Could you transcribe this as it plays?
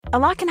A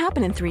lot can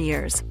happen in 3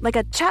 years, like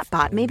a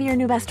chatbot may be your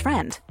new best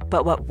friend.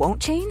 But what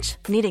won't change?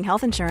 Needing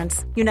health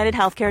insurance. United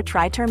Healthcare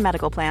Tri-Term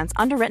Medical Plans,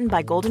 underwritten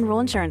by Golden Rule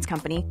Insurance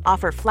Company,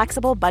 offer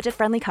flexible,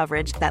 budget-friendly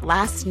coverage that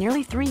lasts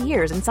nearly 3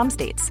 years in some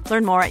states.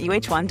 Learn more at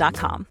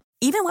uh1.com.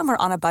 Even when we're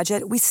on a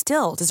budget, we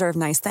still deserve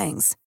nice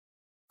things.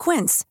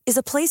 Quince is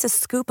a place to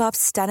scoop up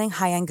stunning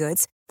high-end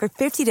goods for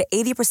 50 to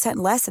 80%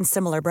 less than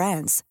similar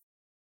brands.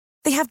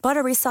 They have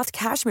buttery soft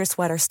cashmere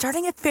sweaters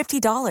starting at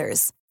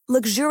 $50,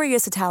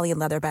 luxurious Italian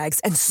leather bags,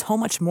 and so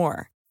much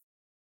more.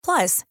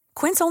 Plus,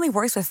 Quince only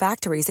works with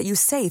factories that use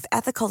safe,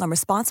 ethical, and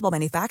responsible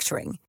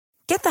manufacturing.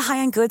 Get the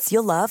high-end goods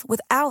you'll love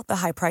without the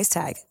high price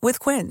tag with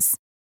Quince.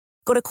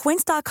 Go to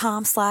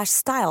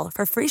quince.com/style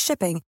for free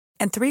shipping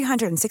and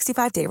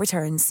 365-day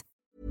returns.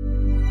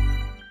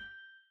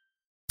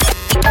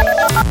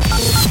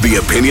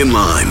 The Opinion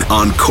Line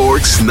on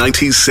Cork's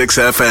 96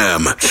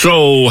 FM.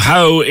 So,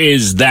 how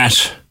is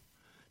that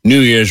New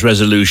Year's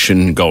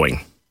resolution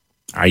going?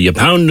 Are you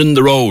pounding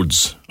the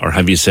roads, or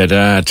have you said,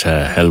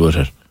 to hell with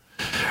it?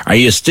 Are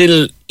you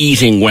still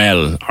eating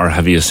well, or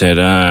have you said,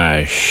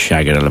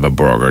 shag it, I'll have a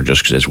burger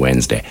just because it's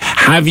Wednesday?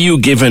 Have you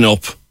given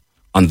up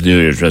on the New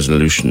Year's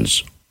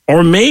resolutions?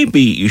 Or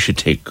maybe you should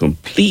take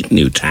complete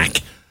new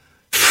tack,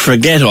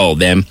 forget all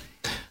them,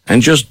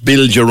 and just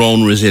build your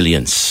own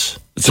resilience.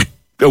 It's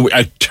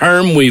a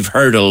term we've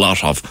heard a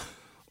lot of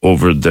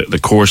over the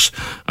course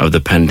of the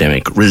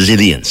pandemic.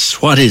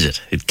 Resilience. What is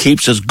it? It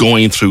keeps us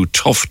going through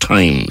tough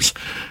times,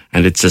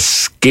 and it's a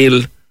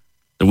skill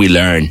that we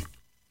learn.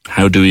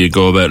 How do you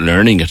go about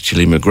learning it?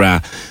 Gillian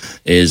McGrath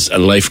is a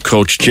life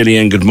coach.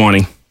 Gillian, good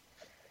morning.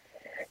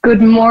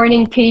 Good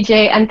morning, PJ,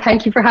 and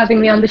thank you for having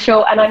me on the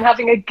show. And I'm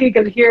having a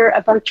giggle here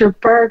about your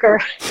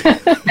burger.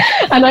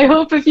 And I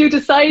hope if you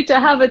decide to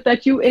have it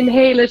that you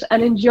inhale it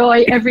and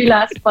enjoy every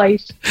last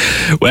bite.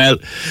 Well,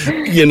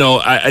 you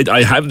know,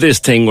 I have this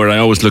thing where I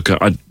always look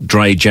at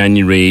dry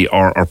January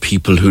or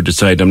people who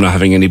decide I'm not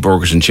having any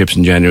burgers and chips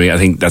in January. I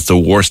think that's the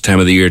worst time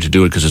of the year to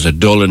do it because it's a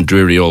dull and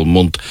dreary old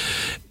month.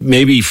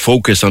 Maybe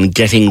focus on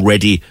getting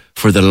ready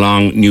for the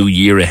long new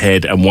year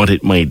ahead and what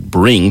it might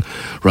bring,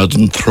 rather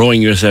than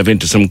throwing yourself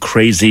into some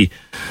crazy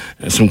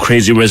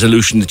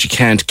resolution that you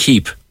can't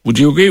keep. Would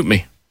you agree with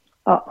me?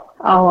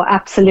 Oh,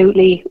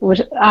 absolutely.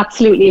 Would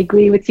absolutely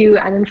agree with you.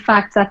 And in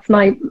fact, that's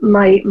my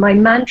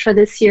mantra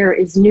this year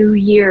is New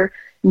Year,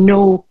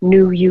 no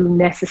new you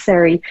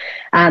necessary.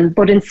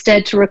 But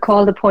instead, to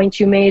recall the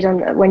point you made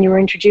when you were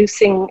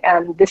introducing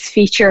this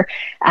feature,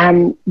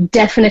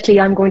 definitely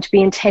I'm going to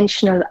be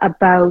intentional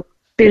about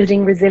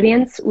building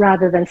resilience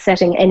rather than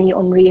setting any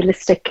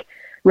unrealistic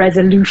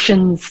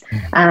resolutions,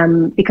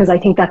 because I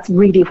think that's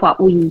really what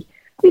we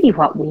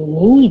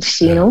need,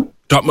 you know.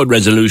 Talking about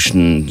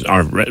resolution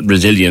or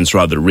resilience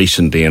rather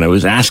recently, and I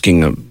was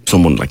asking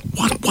someone like,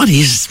 what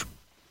is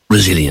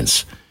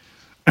resilience?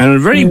 And a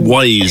very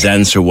wise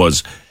answer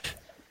was,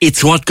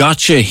 it's what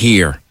got you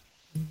here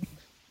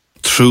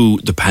through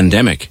the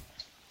pandemic.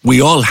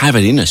 We all have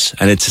it in us,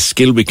 and it's a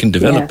skill we can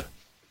develop. Yeah.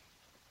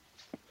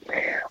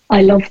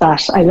 I love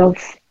that. I love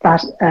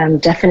that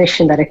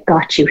definition that it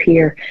got you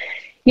here.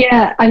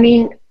 Yeah, I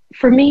mean,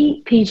 for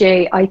me,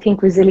 PJ, I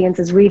think resilience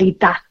is really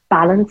that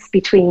balance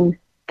between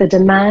the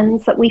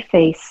demands that we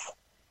face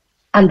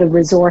and the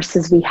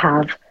resources we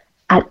have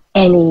at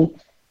any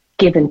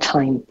given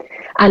time.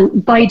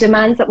 And by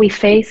demands that we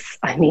face,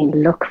 I mean,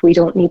 look, we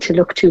don't need to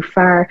look too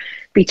far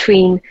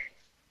between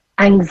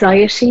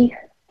anxiety,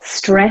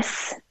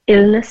 stress,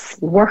 illness,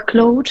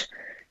 workload,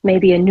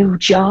 maybe a new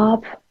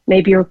job,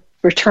 maybe you're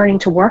returning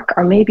to work,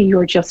 or maybe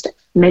you're just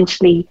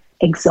mentally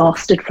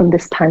exhausted from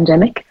this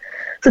pandemic.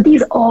 So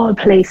these all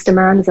place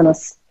demands on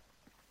us.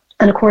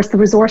 And of course, the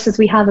resources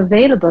we have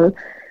available,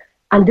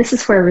 and this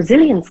is where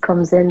resilience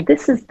comes in.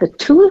 This is the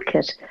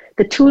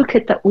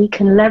toolkit that we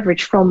can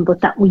leverage from,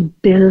 but that we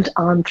build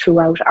on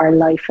throughout our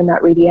life. And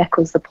that really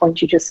echoes the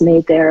point you just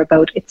made there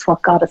about it's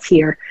what got us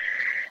here.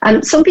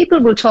 And some people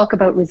will talk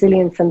about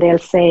resilience and they'll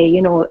say,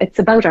 you know, it's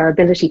about our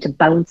ability to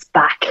bounce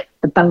back,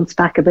 the bounce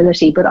back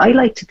ability. But I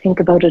like to think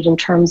about it in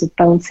terms of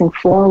bouncing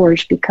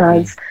forward,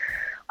 because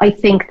I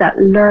think that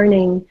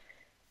learning,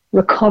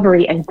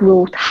 recovery and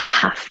growth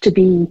have to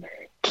be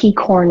key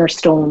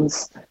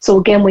cornerstones. So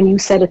again, when you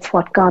said it's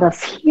what got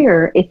us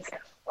here, it's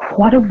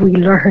what have we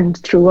learned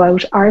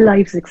throughout our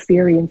life's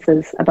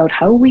experiences about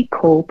how we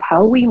cope,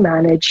 how we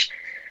manage,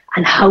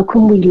 and how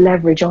can we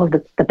leverage all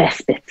the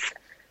best bits.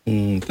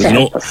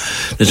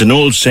 There's an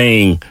old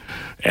saying,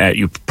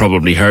 you've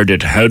probably heard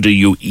it, how do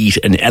you eat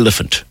an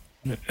elephant?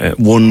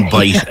 One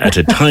bite at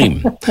a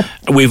time.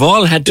 We've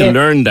all had to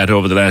learn that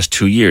over the last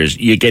 2 years.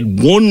 You get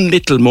one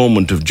little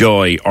moment of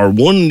joy or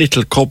one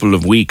little couple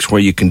of weeks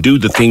where you can do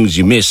the things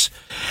you miss,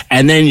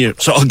 and then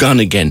it's all gone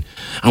again.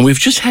 And we've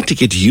just had to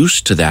get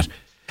used to that.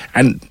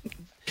 And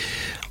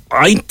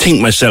I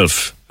think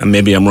myself, and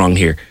maybe I'm wrong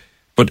here,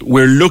 but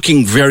we're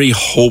looking very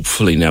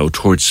hopefully now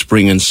towards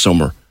spring and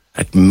summer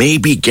at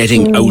maybe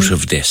getting out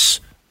of this,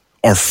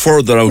 or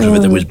further out of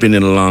it than we've been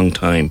in a long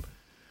time.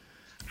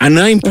 And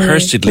I'm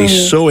personally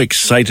so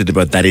excited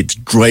about that, it's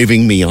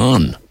driving me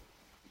on.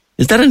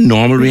 Is that a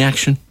normal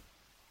reaction?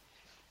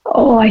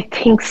 Oh, I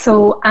think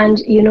so. And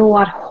you know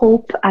what?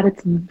 Hope at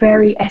its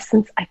very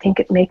essence, I think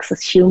it makes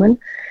us human.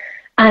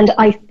 And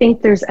I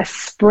think there's a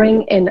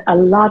spring in a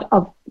lot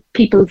of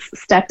people's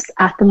steps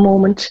at the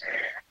moment.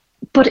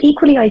 But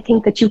equally, I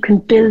think that you can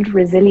build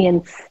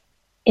resilience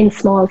in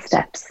small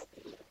steps.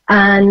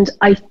 And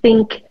I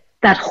think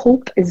that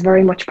hope is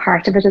very much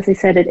part of it. As I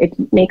said, it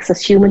makes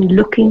us human,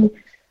 looking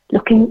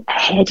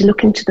ahead,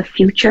 looking to the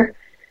future.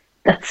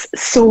 That's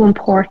so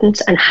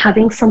important, and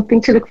having something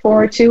to look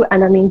forward to.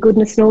 And I mean,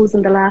 goodness knows,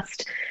 in the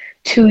last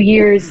 2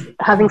 years,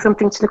 having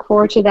something to look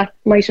forward to, that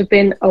might have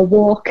been a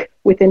walk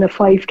within a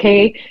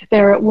 5K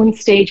there at one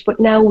stage, but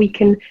now we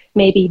can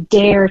maybe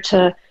dare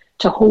to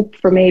hope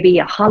for maybe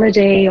a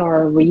holiday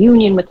or a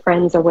reunion with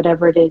friends or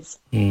whatever it is.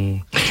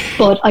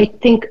 But I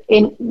think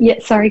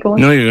sorry, go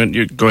on. No,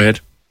 you go ahead.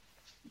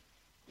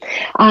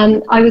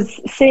 I was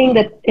saying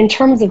that in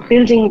terms of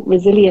building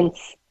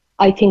resilience,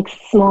 I think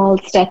small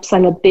steps.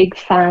 I'm a big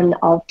fan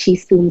of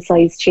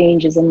teaspoon-sized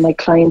changes, and my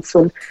clients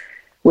will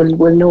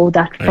know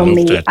that from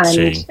me.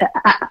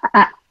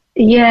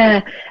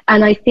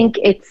 And I think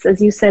it's,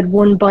 as you said,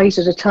 one bite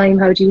at a time.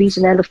 How do you eat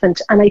an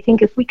elephant? And I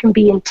think if we can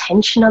be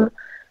intentional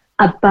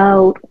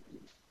about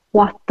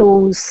what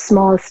those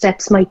small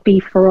steps might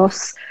be for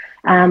us,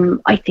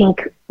 I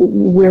think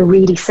we're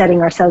really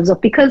setting ourselves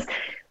up. Because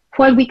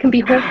while we can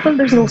be hopeful,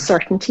 there's no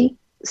certainty.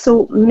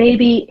 So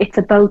maybe it's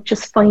about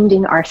just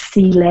finding our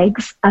sea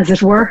legs, as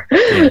it were,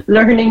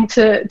 learning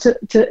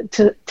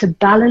to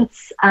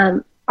balance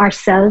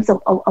ourselves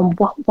on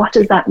what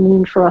does that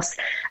mean for us.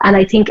 And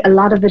I think a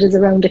lot of it is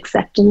around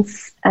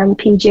acceptance,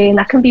 PJ, and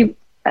that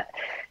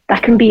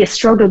can be a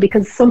struggle,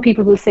 because some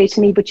people will say to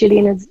me, but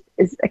Gillian,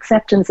 is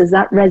acceptance, is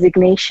that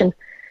resignation?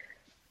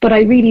 But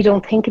I really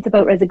don't think it's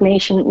about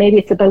resignation. Maybe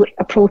it's about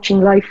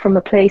approaching life from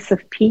a place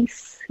of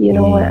peace,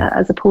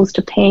 as opposed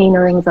to pain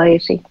or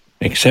anxiety.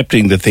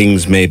 Accepting the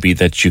things maybe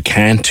that you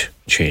can't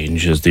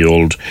change, as the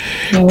old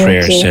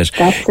prayer says.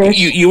 That's it.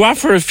 You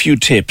offer a few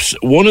tips,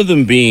 one of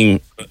them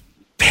being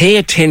pay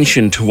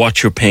attention to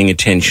what you're paying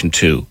attention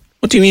to.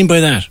 What do you mean by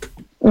that?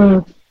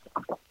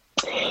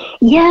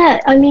 Yeah,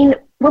 I mean,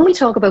 when we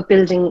talk about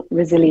building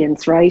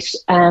resilience, right,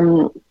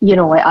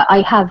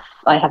 I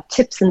have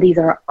tips, and these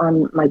are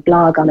on my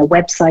blog, on a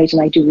website,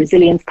 and I do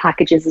resilience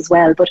packages as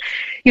well. But,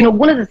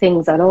 one of the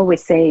things I'd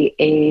always say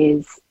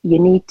is you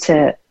need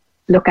to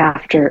look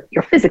after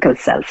your physical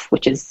self,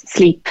 which is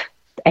sleep,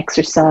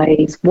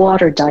 exercise,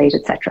 water, diet,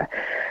 etc.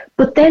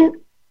 But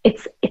then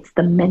it's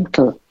the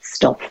mental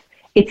stuff.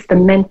 It's the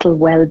mental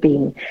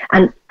well-being.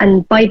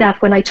 And by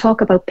that, when I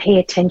talk about pay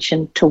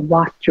attention to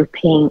what you're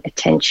paying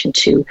attention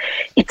to,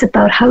 it's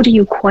about how do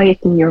you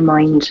quieten your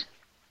mind.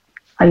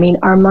 I mean,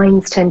 our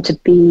minds tend to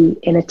be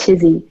in a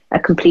tizzy, a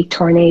complete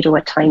tornado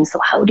at times. So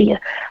how do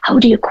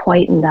you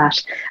quieten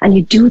that? And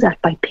you do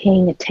that by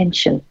paying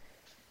attention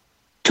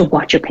to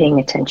what you're paying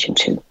attention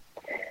to.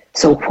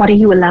 So what are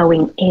you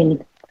allowing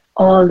in?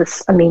 All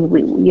this, I mean,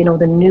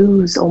 the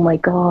news, oh my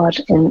God,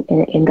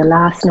 in the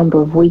last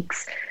number of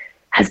weeks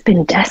has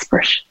been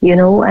desperate,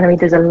 and I mean,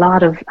 there's a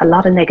lot of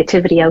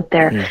negativity out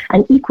there. Yeah.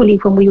 And equally,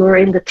 when we were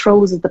in the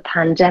throes of the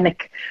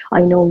pandemic,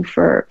 I know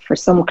for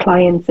some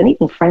clients and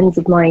even friends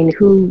of mine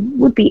who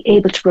would be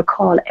able to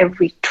recall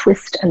every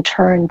twist and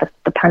turn that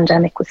the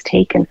pandemic was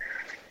taken.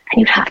 And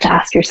you'd have to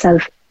ask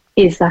yourself,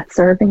 is that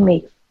serving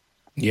me?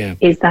 Yeah.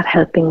 Is that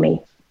helping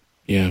me?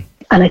 Yeah.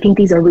 And I think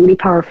these are really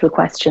powerful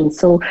questions.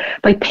 So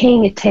by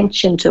paying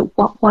attention to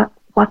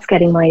what's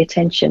getting my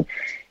attention,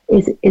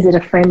 is it a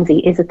frenzy?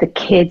 Is it the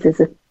kids? Is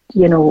it,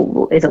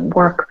 is it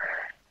work?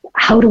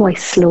 How do I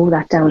slow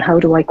that down? How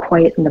do I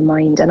quieten the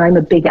mind? And I'm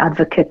a big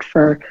advocate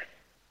for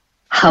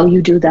how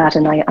you do that.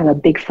 And I'm a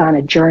big fan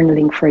of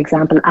journaling, for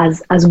example,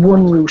 as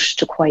one route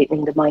to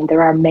quietening the mind.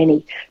 There are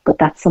many, but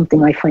that's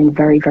something I find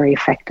very, very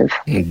effective.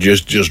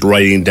 Just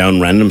writing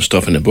down random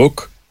stuff in a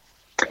book?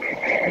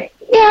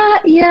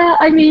 Yeah.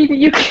 I mean,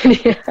 you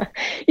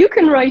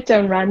can write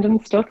down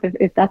random stuff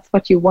if that's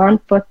what you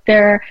want, but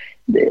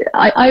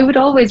I would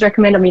always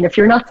recommend, I mean, if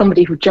you're not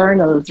somebody who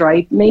journals,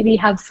 right, maybe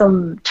have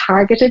some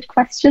targeted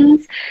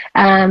questions.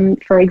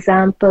 For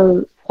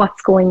example,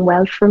 what's going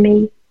well for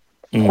me?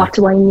 What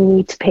do I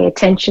need to pay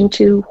attention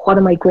to? What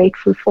am I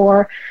grateful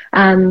for?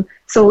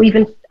 So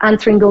even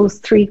answering those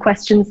 3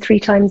 questions 3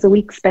 times a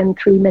week, spend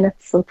 3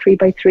 minutes, so 3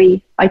 by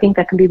 3, I think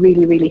that can be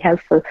really, really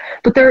helpful.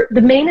 But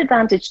the main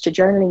advantage to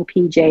journaling,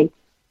 PJ,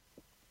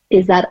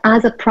 is that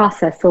as a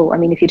process, so I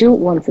mean, if you do it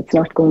once, it's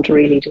not going to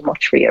really do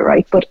much for you,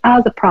 right? But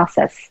as a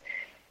process,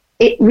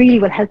 it really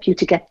will help you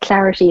to get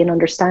clarity and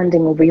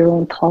understanding over your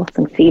own thoughts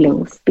and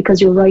feelings, because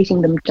you're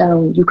writing them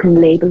down. You can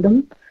label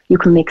them, you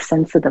can make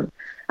sense of them,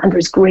 and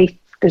there's great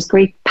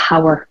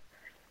power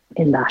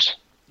in that.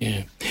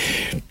 Yeah.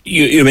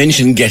 You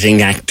mentioned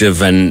getting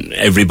active, and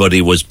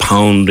everybody was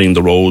pounding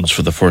the roads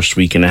for the first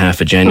week and a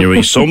half of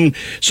January. Some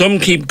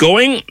keep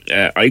going.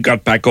 I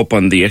got back up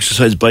on the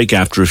exercise bike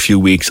after a few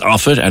weeks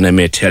off it, and I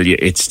may tell you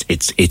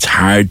it's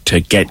hard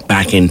to get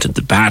back into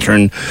the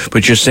pattern.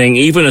 But you're saying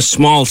even a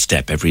small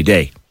step every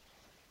day.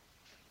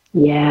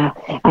 Yeah,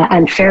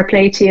 and fair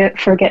play to you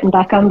for getting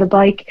back on the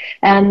bike.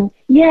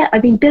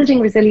 Building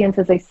resilience,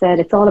 as I said,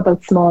 it's all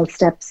about small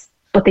steps,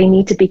 but they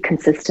need to be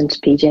consistent,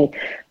 PJ.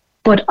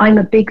 But I'm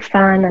a big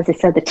fan, as I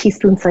said, the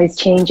teaspoon-sized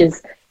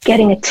changes,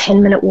 getting a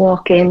 10-minute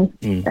walk in,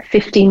 a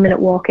 15-minute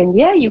walk in.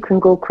 Yeah, you can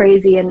go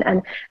crazy and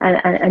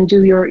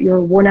do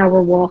your 1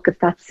 hour walk if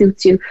that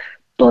suits you.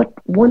 But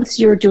once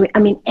you're doing,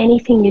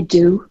 anything you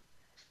do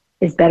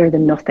is better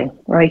than nothing,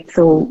 right?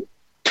 So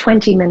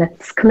 20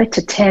 minutes, commit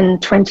to 10,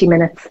 20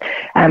 minutes,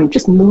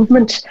 just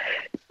movement,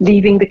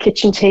 leaving the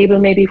kitchen table,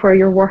 maybe where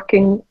you're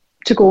working,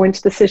 to go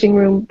into the sitting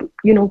room,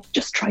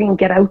 just try and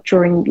get out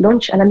during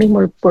lunch. And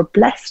we're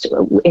blessed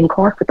in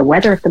Cork with the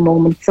weather at the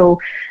moment, so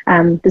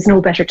there's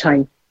no better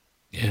time.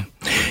 Yeah.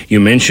 You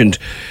mentioned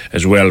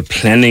as well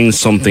planning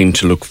something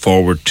to look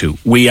forward to.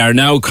 We are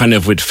now kind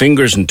of with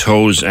fingers and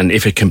toes, and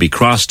if it can be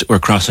crossed, we're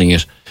crossing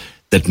it,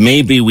 that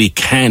maybe we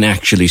can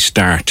actually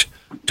start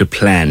to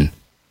plan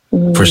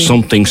for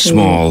something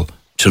small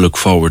to look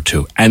forward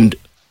to. And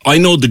I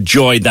know the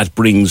joy that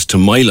brings to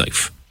my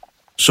life.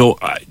 So,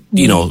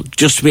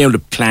 just to be able to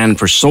plan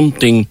for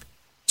something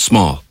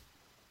small.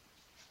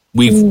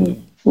 No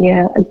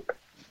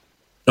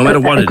matter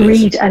what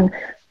agreed. it is.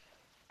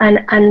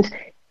 And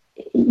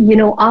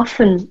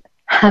often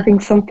having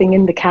something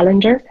in the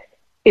calendar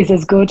is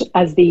as good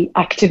as the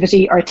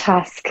activity or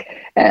task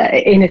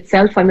in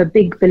itself. I'm a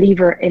big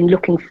believer in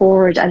looking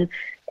forward. And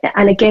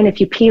again, if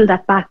you peel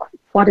that back,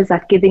 what is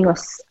that giving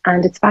us?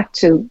 And it's back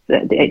to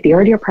the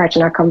earlier part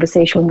in our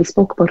conversation when we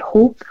spoke about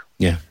hope.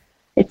 Yeah.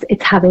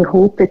 It's having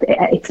hope.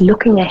 It's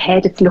looking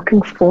ahead. It's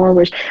looking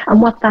forward.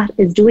 And what that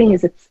is doing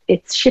is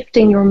it's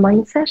shifting your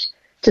mindset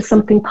to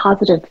something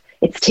positive.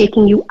 It's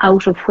taking you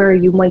out of where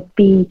you might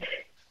be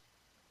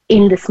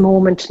in this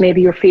moment.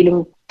 Maybe you're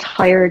feeling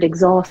tired,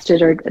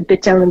 exhausted, or a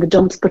bit down in the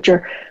dumps, but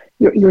you're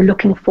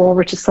looking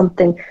forward to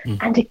something.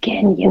 And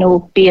again,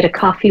 be it a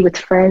coffee with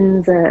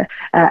friends, a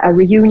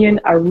reunion,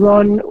 a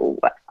run,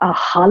 a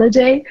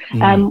holiday,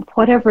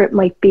 whatever it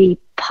might be,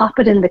 pop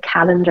it in the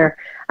calendar.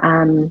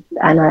 And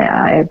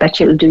I bet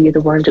you it'll do you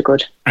the world of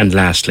good. And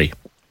lastly,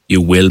 you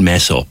will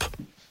mess up.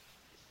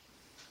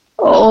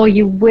 Oh,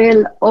 you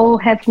will. Oh,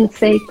 heaven's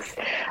sakes.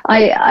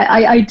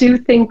 I do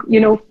think,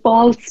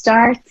 false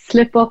starts,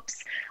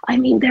 slip-ups,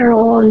 they're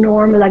all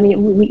normal.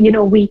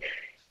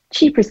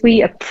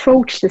 We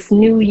approach this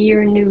new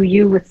year, new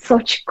you with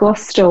such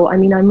gusto.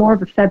 I'm more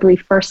of a February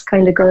 1st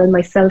kind of girl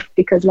myself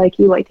because like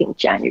you, I think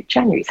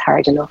January's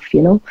hard enough,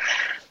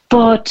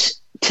 But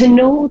to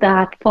know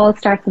that false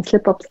starts and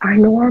slip-ups are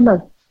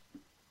normal.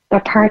 They're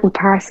part and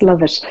parcel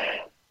of it.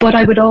 But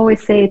I would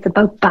always say it's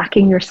about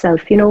backing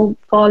yourself.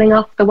 Falling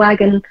off the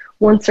wagon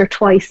once or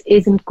twice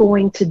isn't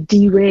going to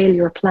derail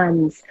your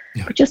plans.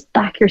 Yeah. But just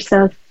back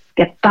yourself,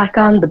 get back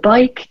on the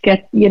bike,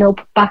 get,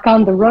 back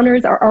on the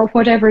runners or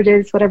whatever it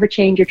is, whatever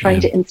change you're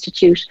trying to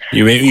institute.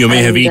 You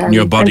may have eaten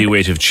your body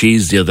weight of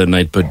cheese the other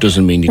night, but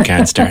doesn't mean you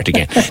can't start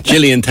again.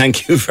 Gillian,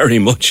 thank you very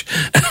much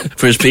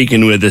for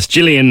speaking with us.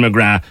 Gillian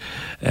McGrath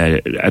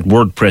at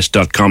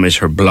wordpress.com is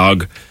her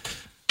blog.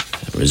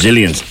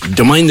 Resilience.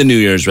 Don't mind the New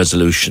Year's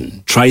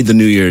resolution. Try the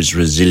New Year's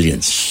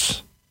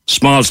resilience.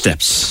 Small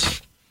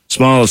steps.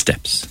 Small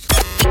steps.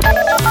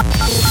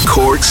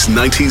 Cork's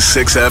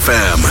 96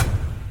 FM.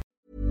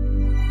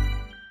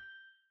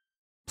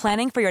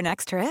 Planning for your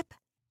next trip?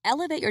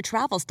 Elevate your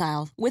travel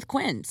style with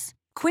Quince.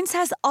 Quince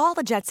has all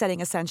the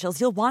jet-setting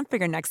essentials you'll want for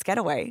your next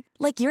getaway,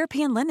 like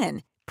European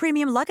linen,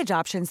 premium luggage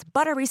options,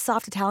 buttery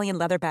soft Italian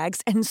leather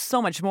bags, and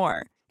so much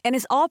more. And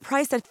is all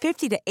priced at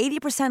 50 to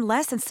 80%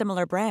 less than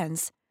similar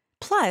brands.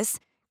 Plus,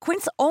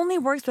 Quince only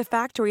works with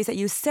factories that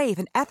use safe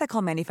and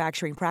ethical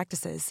manufacturing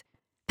practices.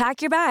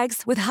 Pack your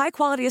bags with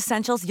high-quality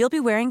essentials you'll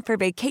be wearing for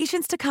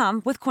vacations to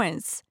come with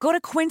Quince. Go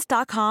to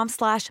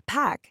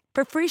quince.com/pack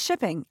for free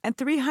shipping and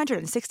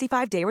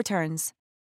 365-day returns.